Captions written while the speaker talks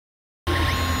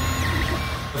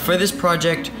For this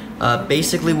project,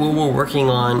 basically what we're working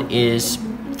on is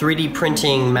 3D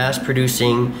printing, mass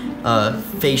producing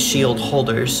face shield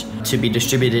holders to be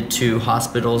distributed to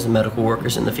hospitals and medical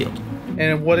workers in the field.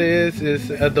 And what it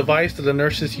is a device that the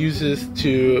nurses uses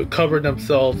to cover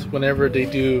themselves whenever they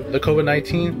do the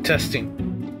COVID-19 testing.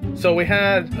 So we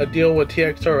had a deal with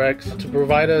TXRX to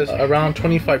provide us around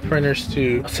 25 printers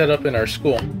to set up in our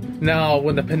school. Now,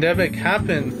 when the pandemic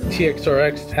happened,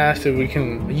 TXRX asked if we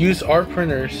can use our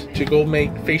printers to go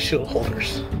make face shield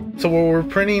holders. So what we're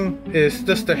printing is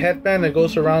just the headband that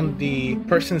goes around the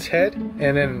person's head,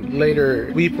 and then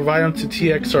later we provide them to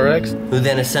TXRX, who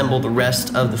then assemble the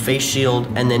rest of the face shield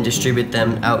and then distribute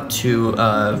them out to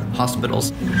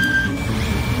hospitals.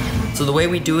 So the way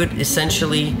we do it,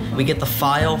 essentially, we get the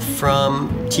file from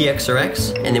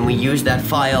TXRX, and then we use that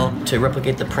file to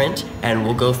replicate the print, and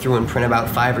we'll go through and print about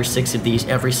 5 or 6 of these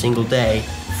every single day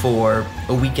for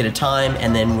a week at a time,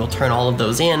 and then we'll turn all of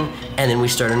those in, and then we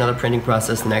start another printing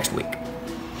process the next week.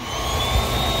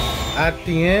 At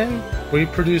the end, we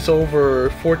produce over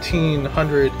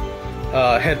 1,400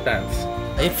 headbands.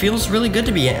 It feels really good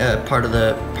to be part of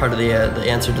the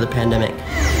answer to the pandemic.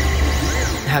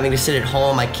 Having to sit at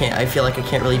home, I feel like I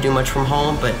can't really do much from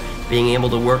home, but being able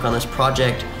to work on this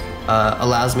project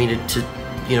allows me to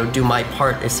do my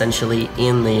part essentially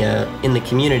in the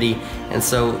community. And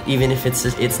so even if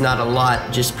it's not a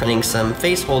lot, just printing some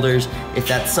face holders, if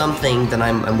that's something, then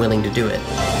I'm willing to do it.